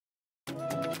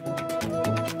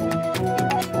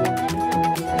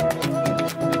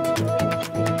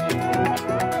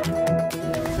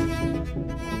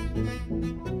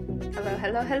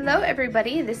Hello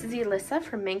everybody, this is Alyssa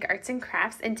from Mink Arts and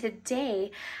Crafts, and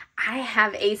today I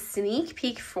have a sneak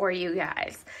peek for you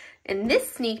guys. And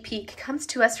this sneak peek comes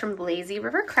to us from Lazy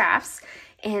River Crafts,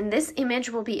 and this image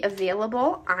will be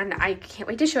available on, I can't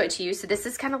wait to show it to you. So this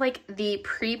is kind of like the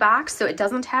pre-box, so it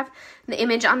doesn't have the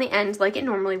image on the end like it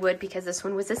normally would because this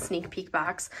one was a sneak peek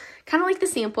box, kind of like the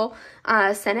sample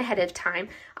sent ahead of time.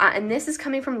 And this is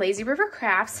coming from Lazy River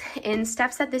Crafts, and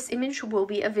Steph said this image will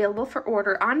be available for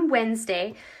order on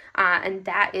Wednesday, and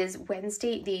that is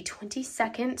Wednesday the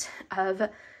 22nd of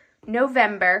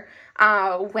November,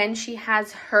 when she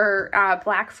has her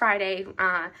Black Friday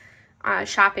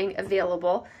shopping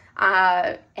available.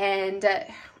 And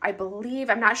I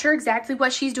believe, I'm not sure exactly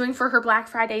what she's doing for her Black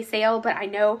Friday sale, but I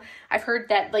know I've heard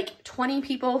that like 20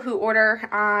 people who order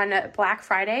on Black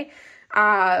Friday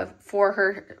for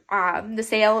her the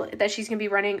sale that she's gonna be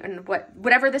running, and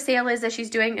whatever the sale is that she's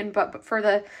doing, and but for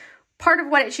the part of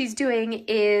what she's doing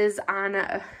is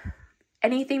on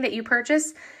anything that you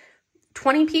purchase,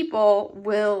 20 people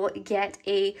will get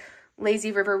a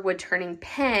Lazy River wood turning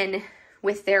pen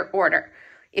with their order.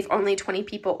 If only 20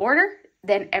 people order,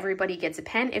 then everybody gets a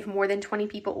pen. If more than 20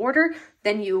 people order,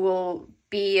 then you will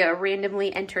be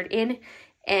randomly entered in,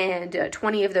 and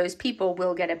 20 of those people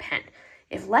will get a pen.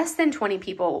 If less than 20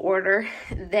 people order,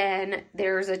 then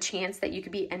there's a chance that you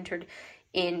could be entered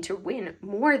in to win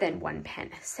more than one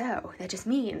pen. So that just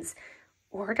means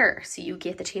order, so you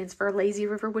get the chance for a Lazy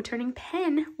River wood turning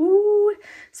pen. Ooh,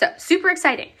 so super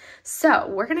exciting. So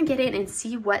we're gonna get in and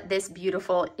see what this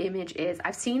beautiful image is.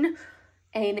 I've seen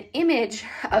an image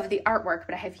of the artwork,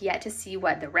 but I have yet to see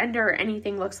what the render or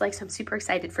anything looks like. So I'm super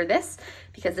excited for this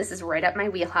because this is right up my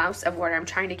wheelhouse of where I'm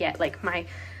trying to get like my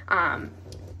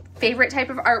favorite type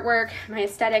of artwork, my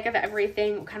aesthetic of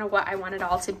everything, kind of what I want it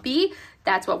all to be.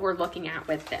 That's what we're looking at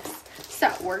with this.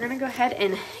 So we're gonna go ahead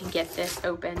and get this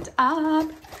opened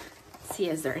up. Let's see,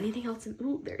 is there anything else?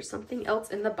 Ooh, there's something else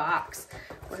in the box.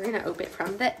 We're gonna open it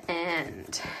from the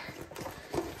end.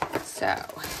 So,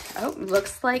 oh,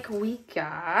 looks like we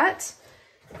got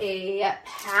a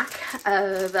pack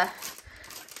of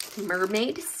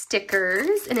mermaid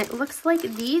stickers, and it looks like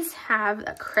these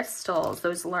have crystals,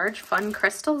 those large fun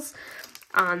crystals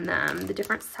on them, the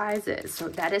different sizes. So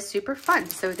that is super fun.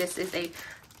 So this is a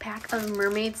pack of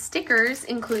mermaid stickers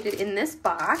included in this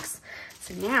box.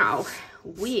 So now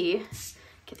we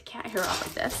get the cat hair off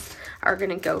of this, are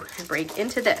gonna go and break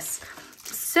into this.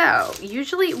 So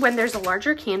usually when there's a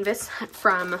larger canvas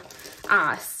from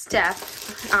Steph,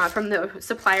 from the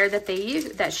supplier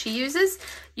that she uses,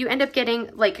 you end up getting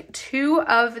like 2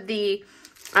 of the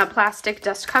plastic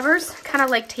dust covers kind of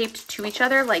like taped to each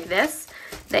other like this,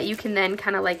 that you can then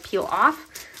kind of like peel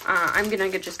off. I'm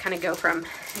gonna just kind of go from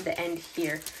the end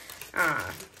here.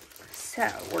 So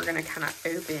we're gonna kind of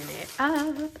open it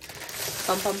up.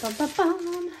 Bum, bum, bum, bum,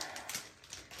 bum.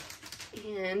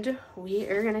 And we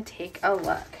are gonna take a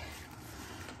look.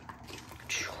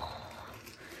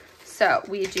 So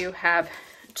we do have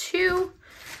 2,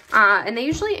 and they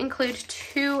usually include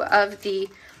 2 of the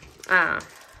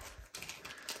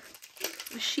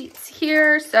sheets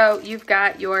here. So you've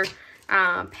got your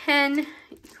pen,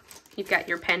 you've got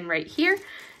your pen right here.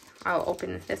 I'll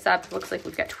open this up. It looks like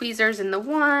we've got tweezers in the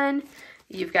one,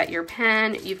 you've got your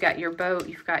pen, you've got your boat,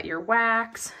 you've got your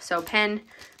wax. So pen,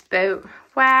 boat,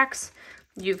 wax.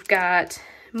 You've got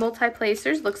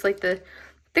multi-placers, looks like the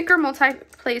thicker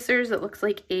multi-placers. It looks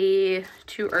like a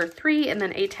 2 or 3, and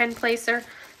then a 10 placer.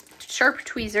 Sharp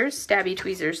tweezers, stabby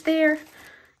tweezers there,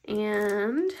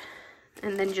 and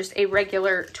then just a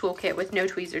regular toolkit with no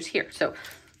tweezers here. So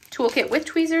toolkit with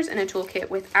tweezers and a toolkit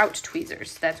without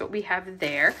tweezers. That's what we have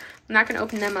there. I'm not going to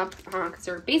open them up because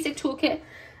they're a basic toolkit.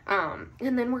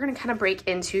 And then we're going to kind of break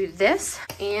into this,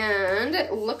 and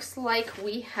it looks like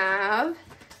we have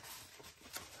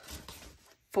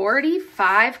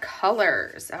 45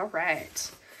 colors. All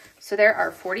right. So there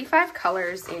are 45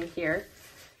 colors in here.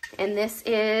 And this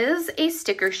is a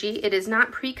sticker sheet. It is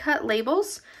not pre-cut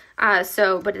labels.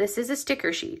 But this is a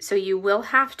sticker sheet. So you will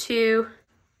have to,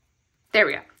 there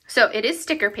we go. So it is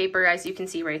sticker paper, as you can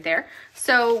see right there.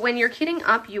 So when you're kitting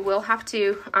up, you will have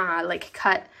to like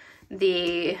cut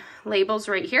the labels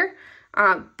right here.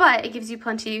 But it gives you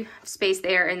plenty of space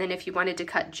there. And then if you wanted to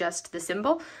cut just the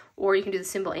symbol, or you can do the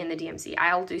symbol and the DMC.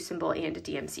 I'll do symbol and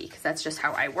DMC because that's just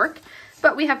how I work.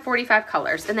 But we have 45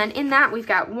 colors. And then in that, we've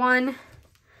got 1,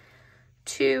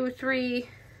 2, 3,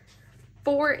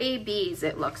 4 ABs,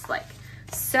 it looks like.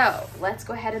 So let's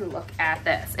go ahead and look at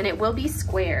this. And it will be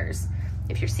squares.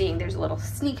 If you're seeing, there's a little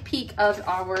sneak peek of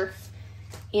our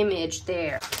image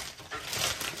there.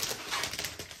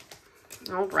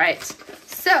 All right.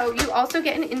 So you also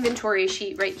get an inventory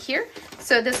sheet right here.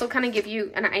 So this will kind of give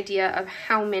you an idea of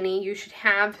how many you should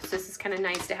have. So this is kind of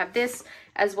nice to have this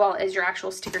as well as your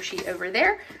actual sticker sheet over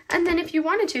there. And then if you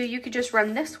wanted to, you could just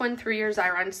run this one through your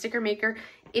Xyron sticker maker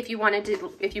if you wanted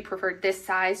to, if you preferred this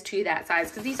size to that size,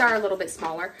 because these are a little bit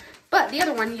smaller. But the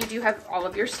other one, you do have all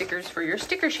of your stickers for your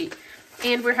sticker sheet.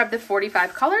 And we have the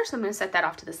 45 colors. So I'm going to set that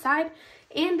off to the side.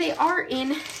 And they are in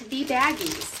the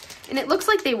baggies. And it looks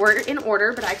like they were in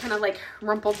order, but I kind of like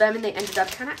rumpled them and they ended up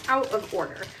kind of out of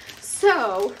order.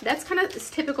 So that's kind of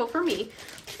typical for me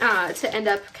to end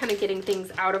up kind of getting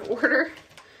things out of order.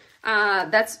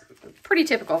 That's pretty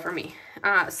typical for me.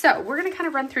 So we're going to kind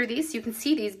of run through these so you can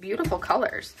see these beautiful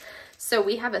colors. So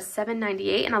we have a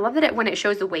 $7.98, and I love that when it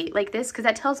shows the weight like this, because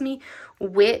that tells me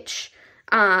which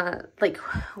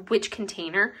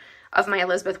container of my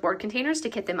Elizabeth Ward containers to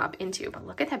get them up into. But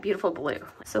look at that beautiful blue.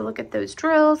 So look at those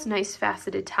drills, nice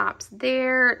faceted tops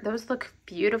there. Those look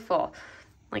beautiful.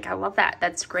 Like, I love that.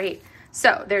 That's great.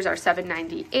 So there's our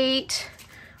 $7.98.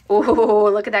 Oh,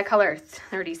 look at that color.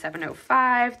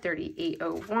 $37.05,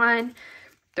 $38.01,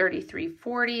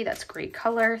 $33.40. That's great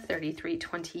color.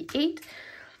 $33.28,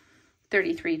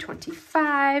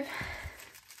 $33.25,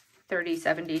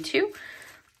 $30.72,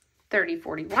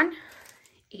 $30.41,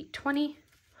 $8.20,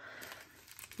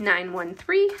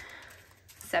 $9.13,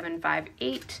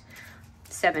 $7.58,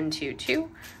 $7.22,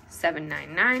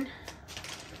 $7.99,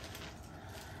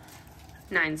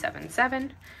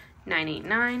 $9.77,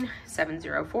 $9.89,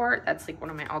 $7.04. That's like one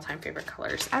of my all-time favorite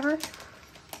colors ever.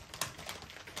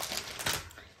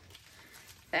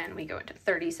 Then we go into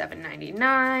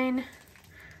 $37.99,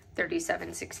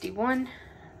 $37.61,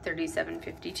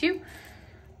 $37.52,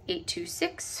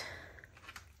 $8.26,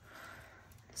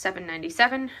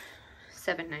 $7.97,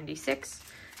 $7.96.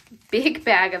 Big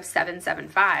bag of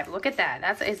 $7.75. Look at that.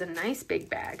 That is a nice big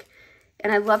bag.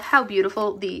 And I love how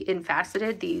beautiful the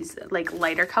faceted, these like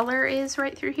lighter color is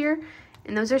right through here.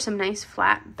 And those are some nice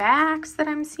flat backs that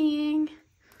I'm seeing.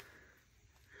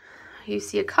 You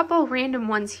see a couple random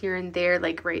ones here and there,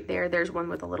 like right there. There's one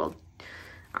with a little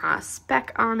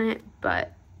speck on it,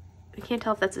 but I can't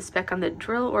tell if that's a speck on the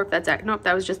drill or if that's, nope,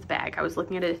 that was just the bag. I was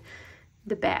looking at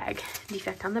the bag,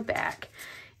 defect on the back.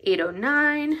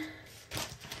 $8.09,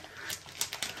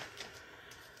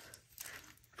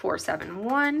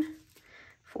 $4.71,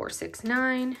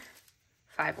 $4.69,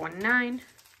 $5.19,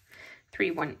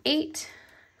 $3.18,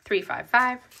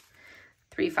 $3.55,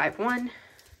 $3.51,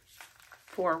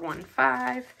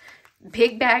 $4.15.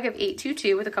 Big bag of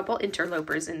 $8.22 with a couple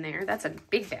interlopers in there. That's a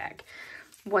big bag.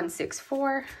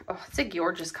 $1.64. Oh, it's a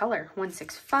gorgeous color.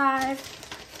 $1.65.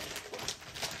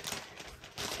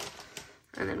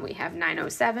 And then we have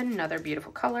 $9.07, another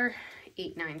beautiful color.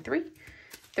 $8.93,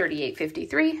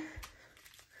 $38.53,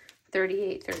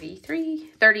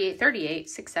 $38.33, $38.38,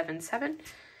 $6.77,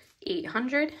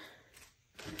 $800.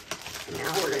 And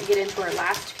now we're gonna get into our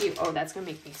last few. Oh, that's gonna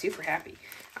make me super happy.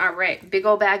 All right, big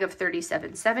old bag of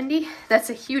 $37.70. That's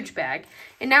a huge bag.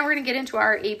 And now we're gonna get into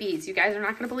our ABs. You guys are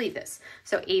not gonna believe this.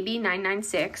 So AB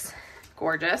 996,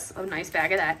 gorgeous, a nice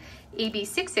bag of that. AB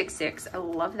 666, I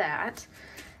love that.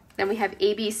 Then we have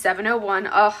AB 701.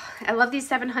 Oh, I love these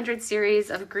 700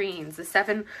 series of greens. The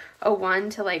 701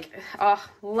 to like, oh,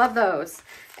 love those.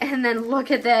 And then look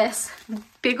at this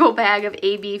big old bag of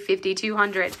AB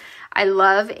 5200. I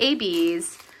love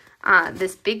ABs.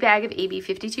 This big bag of AB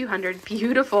 5200,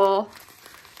 beautiful.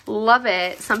 Love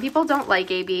it. Some people don't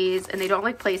like ABs and they don't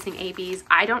like placing ABs.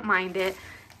 I don't mind it.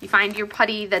 You find your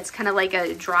putty that's kind of like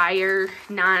a drier,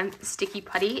 non-sticky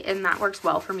putty, and that works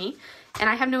well for me. And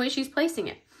I have no issues placing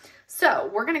it.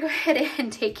 So we're going to go ahead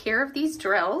and take care of these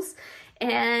drills,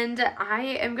 and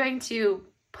I am going to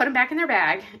put them back in their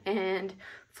bag and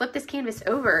flip this canvas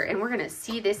over, and we're going to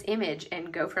see this image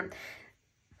and go from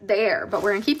there. But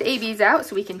we're going to keep the ABs out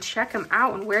so we can check them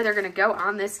out and where they're going to go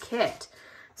on this kit.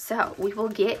 So we will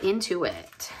get into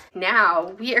it.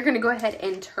 Now we are going to go ahead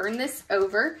and turn this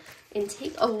over and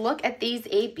take a look at these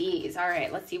ABs. All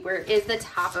right, let's see, where is the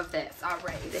top of this? All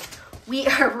right, we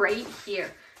are right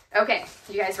here. Okay,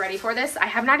 you guys ready for this? I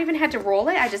have not even had to roll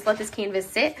it. I just let this canvas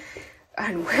sit,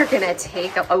 and we're gonna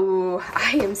take a, oh,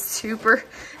 I am super,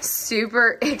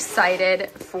 super excited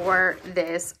for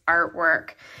this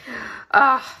artwork.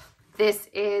 Oh, this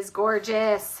is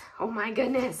gorgeous. Oh my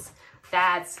goodness.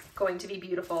 That's going to be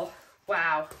beautiful.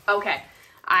 Wow. Okay,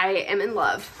 I am in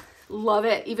love. Love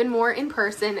it even more in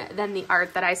person than the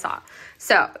art that I saw.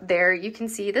 So there you can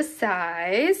see the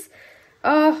size.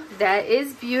 Oh, that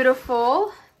is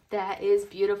beautiful. That is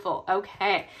beautiful.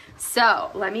 Okay, so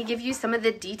let me give you some of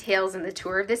the details and the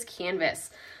tour of this canvas.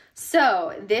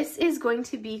 So this is going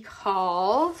to be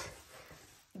called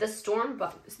The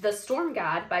Storm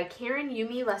God by Karen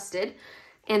Yumi Lusted.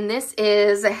 And this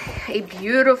is a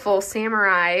beautiful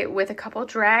samurai with a couple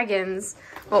dragons.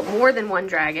 Well, more than one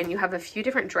dragon. You have a few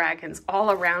different dragons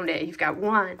all around it. You've got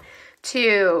 1,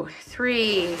 2,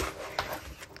 3,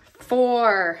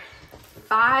 4,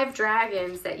 5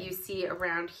 dragons that you see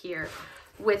around here,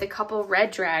 with a couple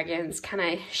red dragons, kind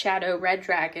of shadow red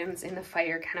dragons in the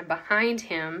fire kind of behind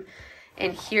him.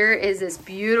 And here is this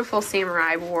beautiful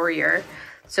samurai warrior.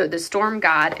 So the Storm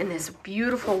God, and this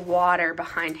beautiful water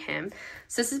behind him.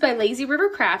 So this is by Lazy River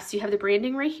Crafts. You have the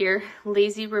branding right here.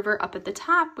 Lazy River up at the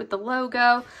top with the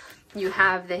logo. You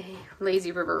have the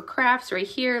Lazy River Crafts right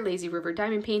here. Lazy River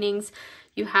Diamond Paintings.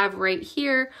 You have right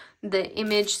here the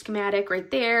image schematic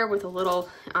right there with a little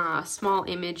small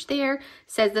image there. It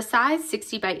says the size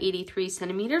 60 by 83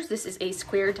 centimeters. This is a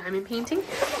square diamond painting.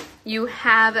 You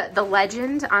have the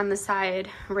legend on the side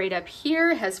right up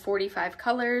here. It has 45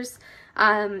 colors.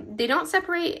 They don't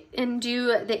separate and do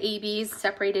the ABs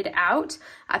separated out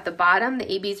at the bottom. The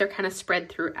ABs are kind of spread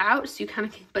throughout, so you kind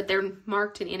of, but they're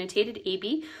marked and annotated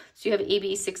AB. So you have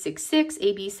AB 666,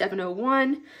 AB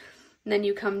 701, and then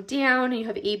you come down and you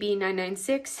have AB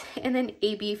 996, and then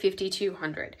AB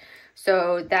 5200.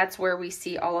 So that's where we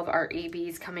see all of our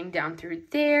ABs coming down through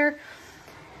there.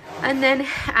 And then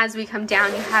as we come down,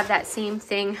 you have that same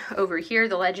thing over here,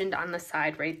 the legend on the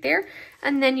side right there.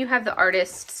 And then you have the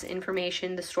artist's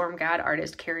information, the Storm God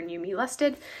artist, Karen Yumi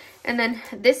Lusted. And then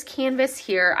this canvas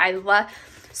here, I love.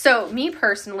 So me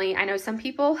personally, I know some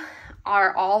people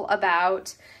are all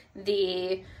about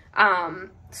the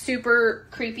super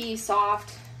creepy,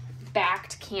 soft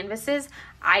backed canvases.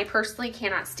 I personally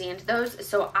cannot stand those.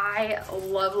 So I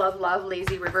love, love, love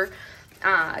Lazy River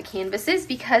canvases,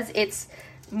 because it's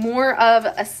more of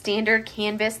a standard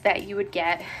canvas that you would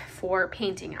get for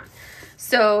painting on.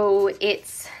 So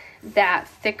it's that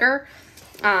thicker,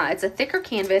 it's a thicker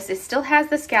canvas. It still has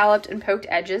the scalloped and poked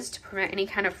edges to prevent any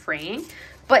kind of fraying,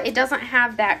 but it doesn't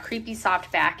have that creepy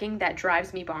soft backing that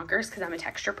drives me bonkers because I'm a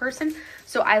texture person.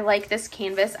 So I like this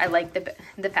canvas. I like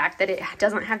the fact that it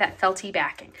doesn't have that felty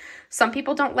backing. Some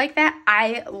people don't like that.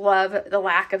 I love the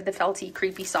lack of the felty,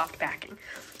 creepy, soft backing.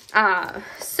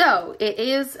 So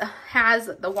it has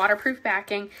the waterproof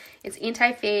backing. It's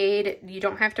anti-fade. You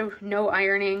don't have to, no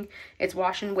ironing. It's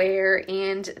wash and wear.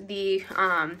 And the,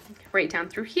 right down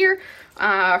through here,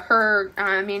 her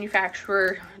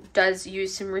manufacturer does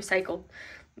use some recycled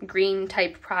green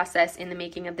type process in the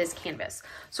making of this canvas.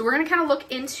 So we're going to kind of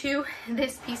look into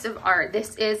this piece of art.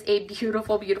 This is a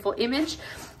beautiful, beautiful image.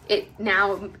 It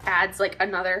now adds like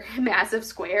another massive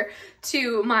square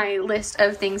to my list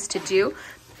of things to do.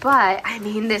 But I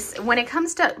mean, this, when it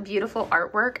comes to beautiful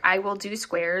artwork, I will do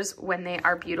squares when they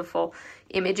are beautiful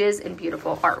images and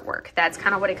beautiful artwork. That's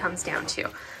kind of what it comes down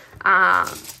to.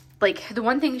 Like the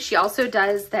one thing she also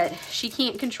does that she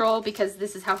can't control, because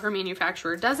this is how her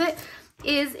manufacturer does it,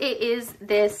 is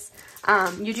this,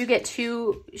 you do get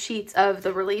 2 sheets of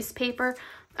the release paper,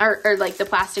 or like the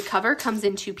plastic cover comes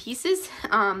in 2 pieces,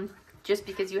 just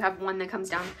because you have one that comes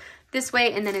down this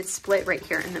way, and then it's split right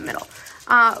here in the middle,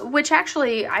 which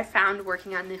actually I found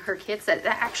working on her kits that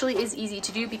actually is easy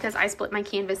to do, because I split my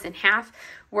canvas in half,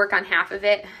 work on half of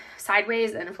it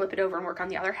sideways, and flip it over and work on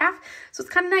the other half. So it's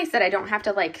kind of nice that I don't have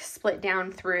to like split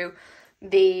down through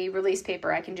the release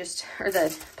paper. I can just, or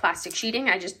the plastic sheeting,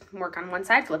 I just work on one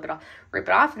side, flip it off, rip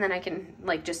it off, and then I can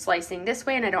like just slicing this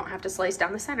way, and I don't have to slice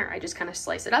down the center. I just kind of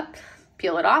slice it up,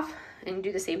 peel it off, and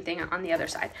do the same thing on the other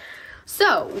side.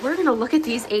 So we're going to look at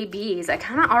these ABs. I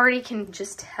kind of already can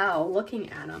just tell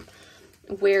looking at them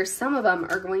where some of them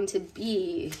are going to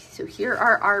be. So here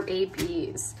are our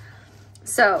ABs.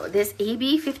 So this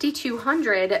AB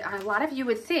 5200, a lot of you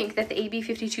would think that the AB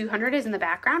 5200 is in the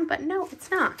background, but no,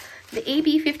 it's not. The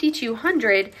AB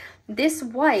 5200, this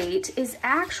white is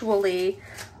actually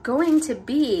going to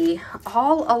be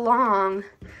all along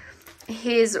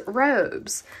his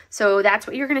robes. So that's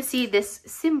what you're going to see, this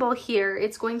symbol here.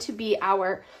 It's going to be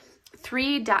our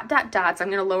 3 dots. I'm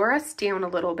going to lower us down a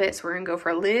little bit, so we're going to go for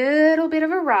a little bit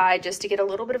of a ride just to get a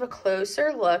little bit of a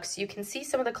closer look so you can see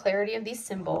some of the clarity of these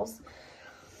symbols.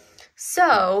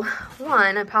 So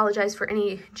one, I apologize for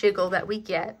any jiggle that we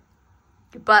get,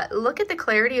 but look at the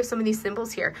clarity of some of these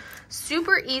symbols here.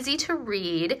 Super easy to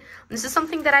read. This is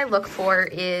something that I look for,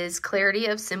 is clarity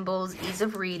of symbols, ease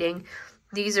of reading.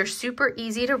 These are super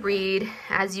easy to read,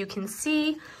 as you can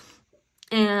see.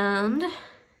 And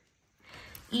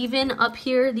even up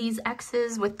here, these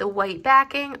X's with the white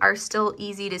backing are still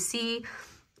easy to see.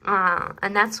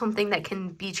 And that's something that can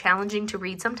be challenging to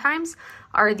read sometimes,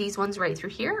 are these ones right through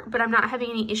here. But I'm not having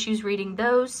any issues reading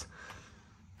those.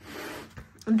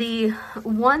 The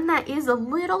one that is a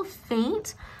little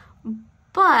faint,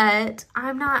 but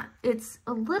it's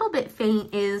a little bit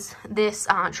faint, is this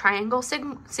triangle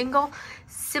symbol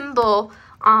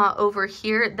over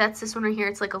here. That's this one right here.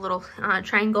 It's like a little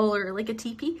triangle or like a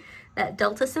teepee, that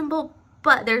delta symbol,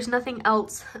 but there's nothing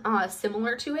else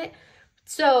similar to it.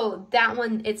 So that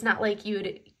one, it's not like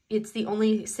it's the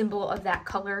only symbol of that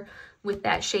color with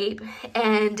that shape,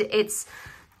 and it's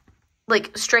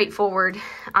like straightforward.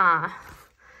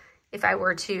 If I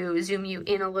were to zoom you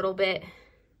in a little bit,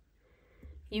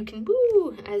 you can,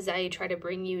 woo, as I try to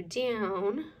bring you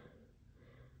down.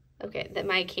 Okay, that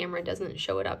my camera doesn't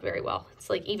show it up very well. It's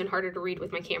like even harder to read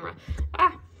with my camera.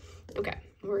 Okay,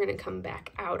 we're gonna come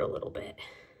back out a little bit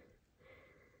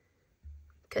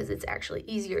because it's actually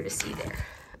easier to see there.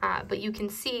 But you can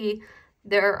see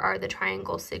there are the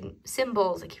triangle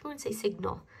symbols. I keep wanting to say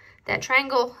signal. That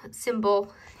triangle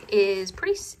symbol is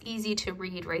pretty easy to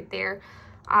read right there.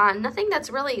 Nothing that's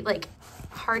really like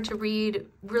hard to read,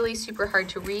 really super hard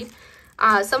to read.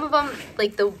 Some of them,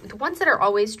 like the ones that are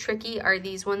always tricky are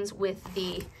these ones with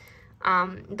the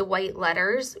white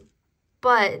letters,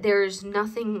 but there's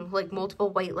nothing like multiple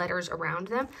white letters around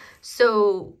them.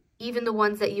 So even the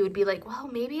ones that you would be like, well,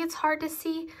 maybe it's hard to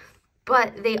see,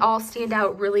 but they all stand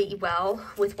out really well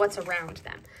with what's around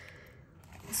them.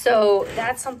 So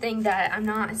that's something that I'm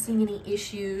not seeing any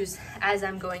issues as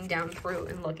I'm going down through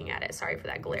and looking at it. Sorry for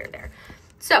that glare there.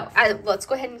 So let's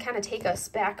go ahead and kind of take us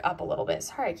back up a little bit.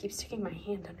 Sorry, I keep sticking my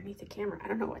hand underneath the camera. I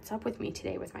don't know what's up with me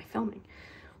today with my filming.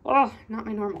 Oh, not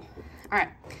my normal. All right.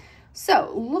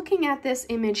 So looking at this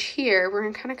image here, we're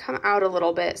going to kind of come out a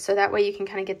little bit so that way you can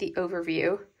kind of get the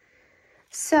overview.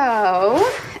 So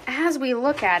as we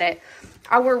look at it,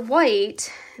 our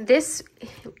white, this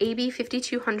AB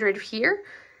 5200 here,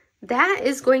 that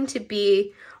is going to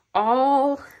be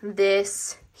all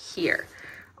this here,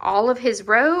 all of his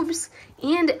robes,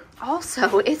 and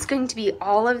also it's going to be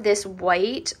all of this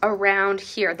white around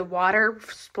here, the water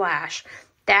splash.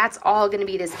 That's all going to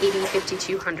be this AB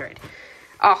 5200.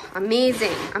 Oh,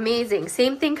 amazing, amazing.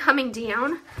 Same thing coming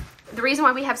down. The reason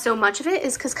why we have so much of it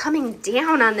is because coming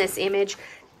down on this image,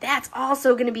 that's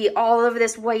also going to be all of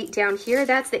this white down here.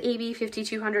 That's the AB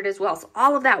 5200 as well. So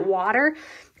all of that water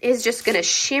is just going to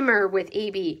shimmer with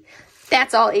AB.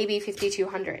 That's all AB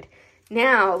 5200.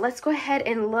 Now, let's go ahead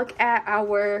and look at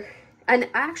and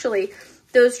actually,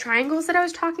 those triangles that I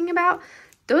was talking about,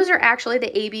 those are actually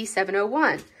the AB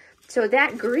 701. So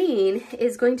that green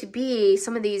is going to be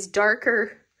some of these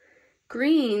darker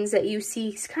greens that you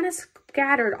see kind of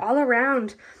scattered all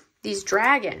around these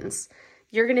dragons.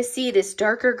 You're going to see this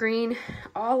darker green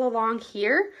all along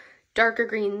here, darker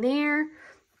green there,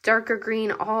 darker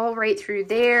green all right through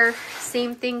there.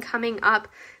 Same thing coming up,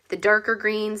 the darker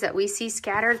greens that we see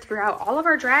scattered throughout all of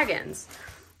our dragons.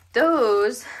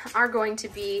 Those are going to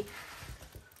be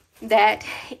that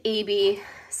AB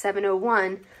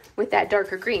 701 with that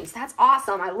darker greens. That's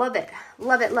awesome. I love it.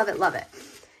 Love it, love it, love it.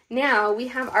 Now we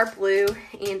have our blue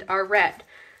and our red.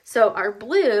 So our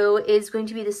blue is going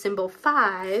to be the symbol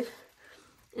 5,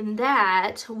 and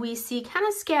that we see kind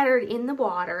of scattered in the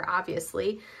water,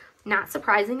 obviously. Not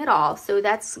surprising at all. So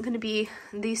that's going to be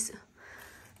this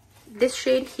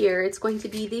shade here. It's going to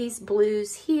be these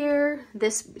blues here,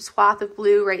 this swath of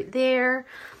blue right there.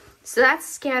 So that's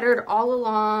scattered all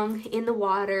along in the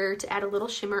water to add a little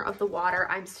shimmer of the water.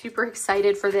 I'm super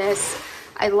excited for this.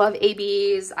 I love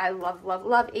ABs. I love, love,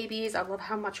 love ABs. I love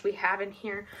how much we have in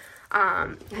here.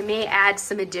 I may add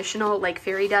some additional like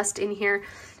fairy dust in here.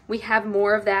 We have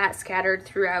more of that scattered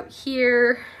throughout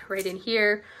here, right in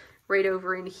here, right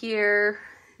over in here,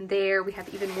 there. We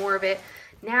have even more of it.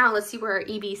 Now let's see where our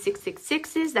AB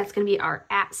 666 is. That's going to be our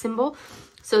 @ symbol.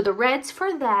 So the reds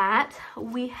for that,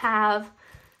 we have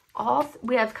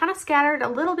kind of scattered a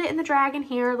little bit in the dragon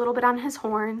here, a little bit on his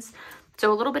horns.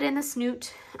 So a little bit in the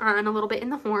snoot and a little bit in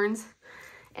the horns.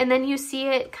 And then you see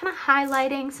it kind of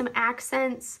highlighting some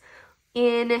accents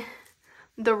in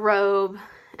the robe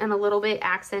and a little bit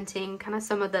accenting kind of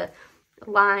some of the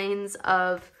lines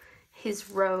of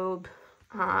his robe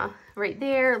right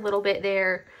there, a little bit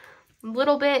there, a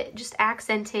little bit just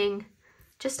accenting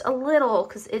just a little,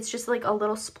 because it's just like a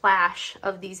little splash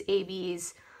of these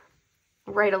ABs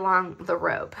right along the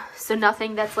robe. So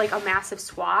nothing that's like a massive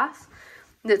swath.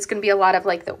 That's going to be a lot of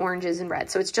like the oranges and red.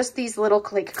 So it's just these little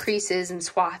like creases and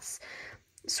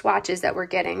swatches that we're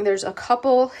getting. There's a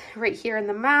couple right here in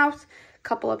the mouth, a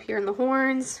couple up here in the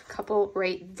horns, a couple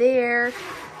right there.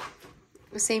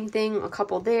 The same thing, a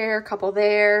couple there, a couple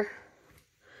there.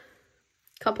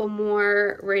 Couple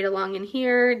more right along in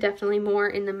here, definitely more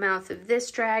in the mouth of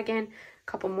this dragon, a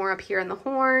couple more up here in the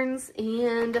horns,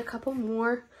 and a couple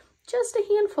more just a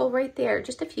handful right there,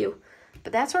 just a few.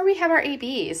 But that's where we have our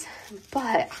ABs.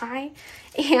 But I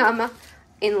am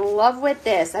in love with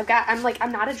this.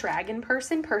 I'm not a dragon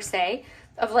person per se,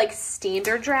 of like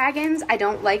standard dragons. I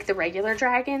don't like the regular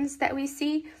dragons that we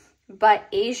see, but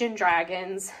Asian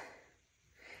dragons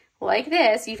like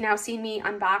this, you've now seen me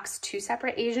unbox 2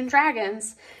 separate Asian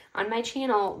dragons on my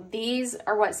channel. These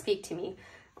are what speak to me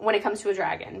when it comes to a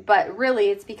dragon. But really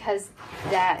it's because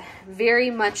that very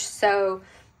much so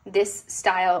this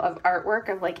style of artwork,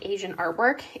 of like Asian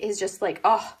artwork, is just like,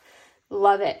 oh,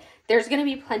 love it. There's going to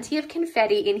be plenty of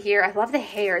confetti in here. I love the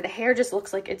hair. The hair just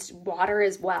looks like it's water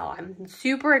as well. I'm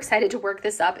super excited to work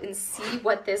this up and see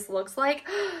what this looks like.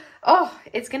 Oh,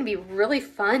 it's going to be really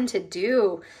fun to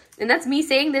do. And that's me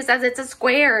saying this as it's a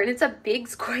square, and it's a big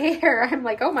square. I'm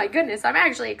like, oh my goodness, I'm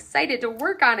actually excited to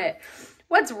work on it.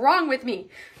 What's wrong with me?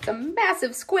 It's a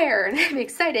massive square, and I'm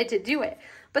excited to do it.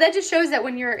 But that just shows that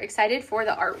when you're excited for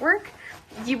the artwork,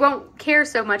 you won't care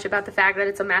so much about the fact that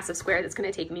it's a massive square that's going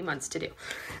to take me months to do.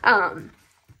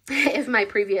 If my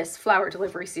previous flower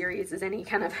delivery series is any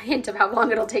kind of hint of how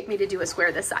long it'll take me to do a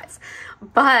square this size.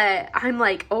 But I'm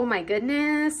like, oh my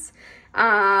goodness,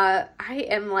 I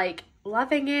am like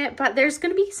loving it. But there's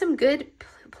going to be some good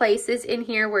places in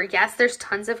here where, yes, there's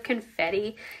tons of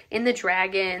confetti in the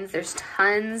dragons. There's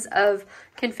tons of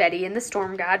confetti in the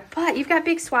storm god, but you've got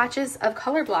big swatches of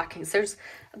color blocking. So there's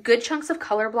good chunks of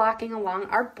color blocking along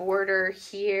our border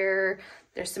here.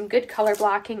 There's some good color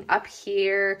blocking up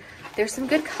here. There's some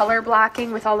good color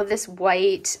blocking with all of this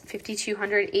white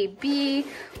 5200 AB.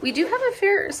 We do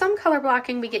have some color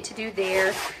blocking we get to do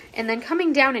there. And then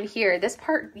coming down in here, this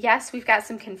part, yes, we've got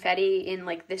some confetti in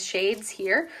like the shades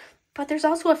here, but there's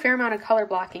also a fair amount of color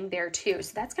blocking there too.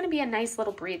 So that's going to be a nice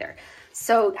little breather.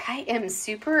 So I am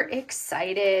super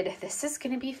excited. This is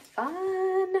going to be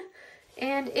fun.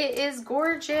 And it is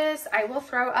gorgeous. I will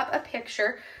throw up a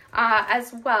picture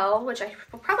as well, which I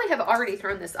will probably have already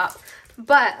thrown this up,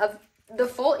 but of the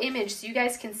full image so you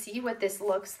guys can see what this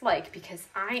looks like, because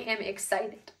I am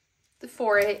excited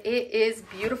for it. It is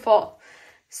beautiful.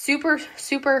 Super,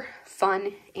 super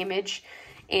fun image.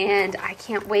 And I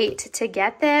can't wait to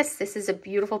get this. This is a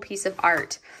beautiful piece of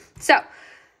art. So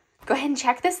go ahead and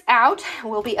check this out. It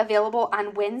will be available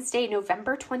on Wednesday,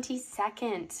 November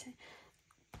 22nd.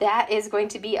 That is going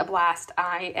to be a blast.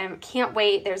 I can't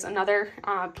wait. There's another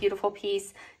beautiful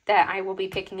piece that I will be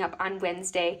picking up on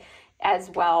Wednesday as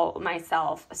well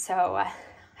myself. So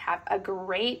have a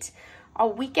great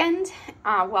weekend.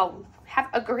 Have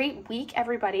a great week,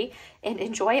 everybody, and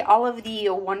enjoy all of the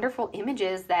wonderful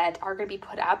images that are going to be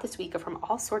put out this week from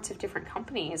all sorts of different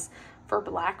companies for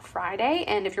Black Friday.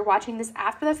 And if you're watching this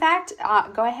after the fact,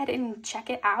 go ahead and check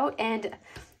it out and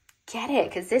get it,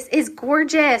 because this is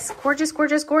gorgeous. Gorgeous,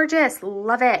 gorgeous, gorgeous.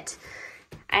 Love it.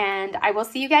 And I will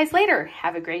see you guys later.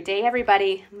 Have a great day,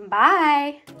 everybody.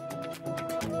 Bye.